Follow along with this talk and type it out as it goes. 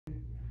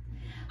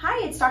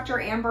Hi, it's Dr.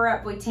 Amber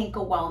at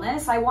Voitenko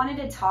Wellness. I wanted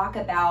to talk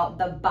about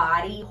the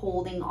body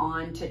holding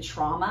on to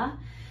trauma.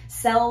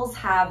 Cells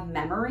have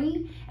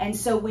memory, and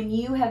so when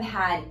you have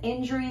had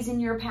injuries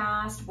in your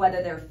past,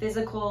 whether they're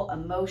physical,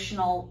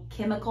 emotional,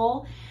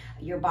 chemical,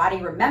 your body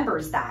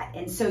remembers that.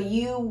 And so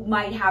you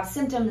might have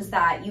symptoms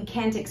that you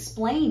can't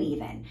explain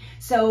even.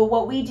 So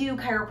what we do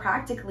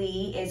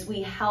chiropractically is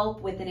we help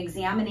with an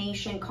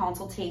examination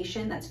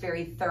consultation that's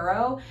very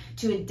thorough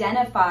to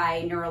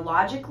identify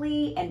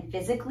neurologically and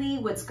physically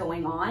what's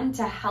going on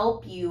to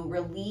help you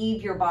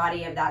relieve your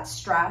body of that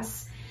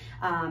stress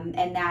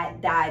and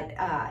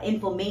that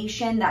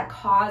inflammation that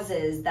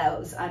causes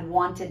those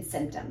unwanted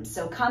symptoms.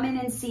 So come in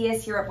and see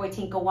us here at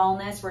Voitenko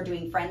Wellness. We're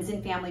doing Friends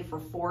and Family for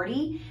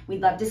 40.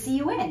 We'd love to see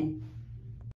you in.